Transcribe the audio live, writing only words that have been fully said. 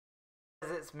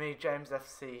it's me, James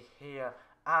FC here,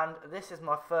 and this is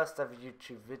my first ever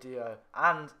YouTube video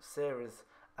and series,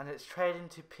 and it's trading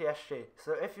to PSG.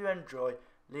 So if you enjoy,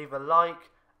 leave a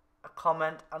like, a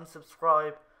comment and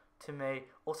subscribe to me.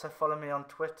 Also follow me on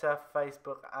Twitter,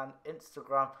 Facebook and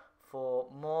Instagram for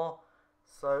more.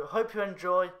 So hope you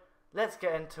enjoy. Let's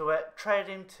get into it.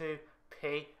 Trading to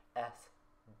PSG.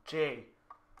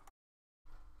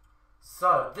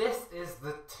 So this is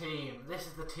the team. This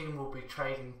is the team we'll be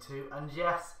trading to, and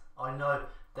yes, I know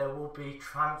there will be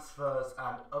transfers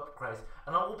and upgrades,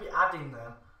 and I will be adding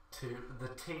them to the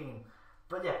team.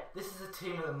 But yeah, this is a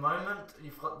team at the moment.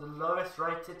 You've got the lowest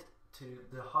rated to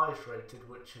the highest rated,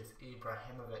 which is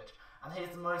Ibrahimovic, and he's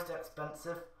the most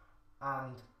expensive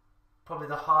and probably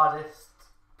the hardest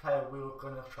player we were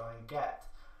going to try and get.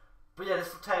 But yeah,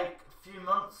 this will take a few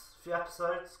months, a few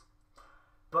episodes,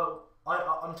 but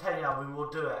I'm telling you now, we will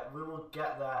do it. We will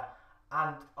get there.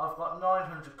 And I've got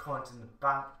 900 coins in the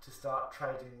bank to start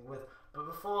trading with. But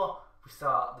before we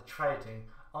start the trading,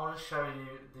 I want to show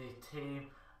you the team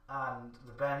and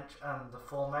the bench and the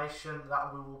formation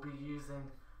that we will be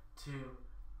using to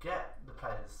get the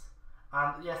players.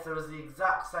 And yes, there is the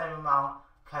exact same amount of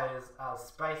players as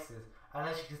spaces. And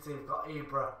as you can see, we've got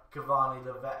Ibra, Cavani,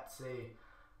 Lavezzi,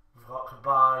 we've got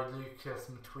Cabaye, Lucas,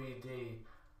 Matuidi,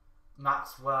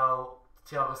 Maxwell,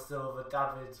 Thiago Silva,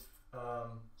 David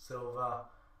Silva,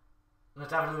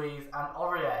 David Luiz and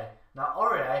Aurier. Now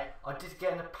Aurier, I did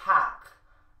get in a pack,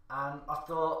 and I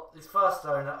thought his first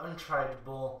owner,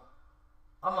 untradeable,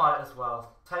 I might as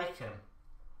well take him.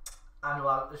 And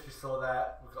well, as we saw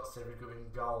there, we've got Sirigu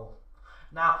in goal.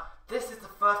 Now this is the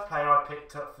first player I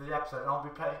picked up for the episode, and I'll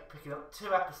be picking up two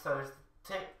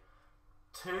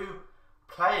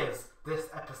players this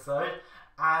episode,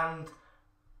 and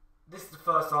this is the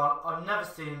first one. I've never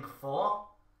seen him before,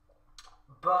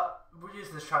 but we're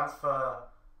using this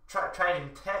trading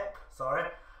tip.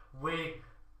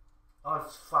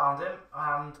 I've found him,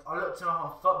 and I looked him up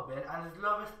on Footbin, and his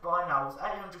lowest buy now was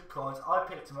 800 coins. I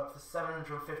picked him up for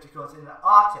 750 coins in an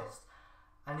artist,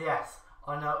 and yes,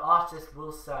 I know artists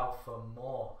will sell for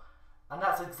more, and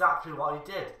that's exactly what he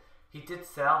did. He did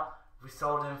sell. We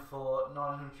sold him for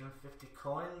 950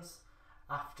 coins.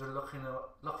 After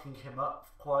looking him up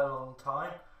for quite a long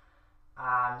time,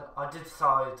 and I did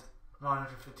decide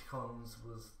 950 coins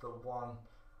was the one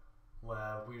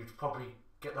where we would probably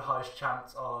get the highest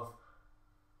chance of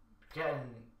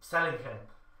selling him.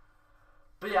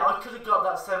 But yeah, I could have got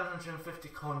that 750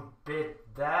 coin bid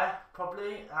there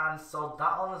probably and sold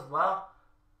that on as well,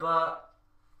 but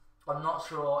I'm not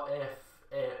sure if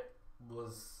it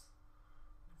would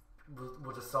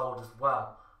have sold as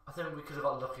well. I think we could have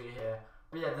got lucky here.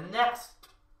 But yeah, the next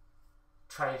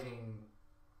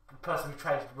person we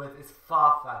traded with is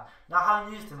Farfan. Now I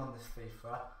haven't used him on this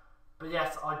FIFA, but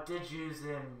yes, I did use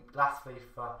him last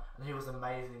FIFA, and he was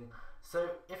amazing.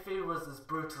 So if he was as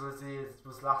brutal as he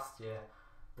was last year,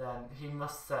 then he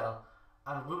must sell,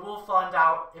 and we will find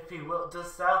out if he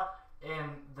does sell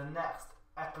in the next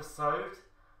episode,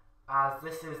 as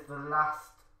this is the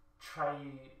last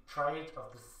trade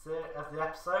of the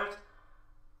episode.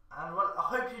 And well, I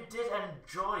hope you did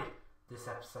enjoy this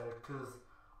episode, because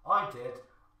I did.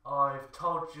 I've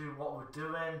told you what we're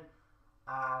doing,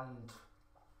 and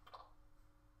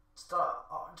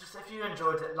just if you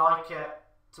enjoyed it, like it,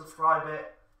 subscribe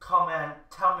it, comment,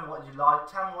 tell me what you liked,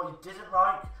 tell me what you didn't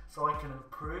like, so I can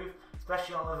improve,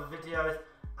 especially on other videos.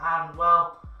 And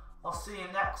well, I'll see you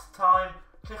next time.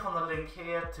 Click on the link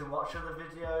here to watch other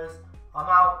videos. I'm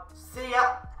out. See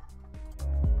ya!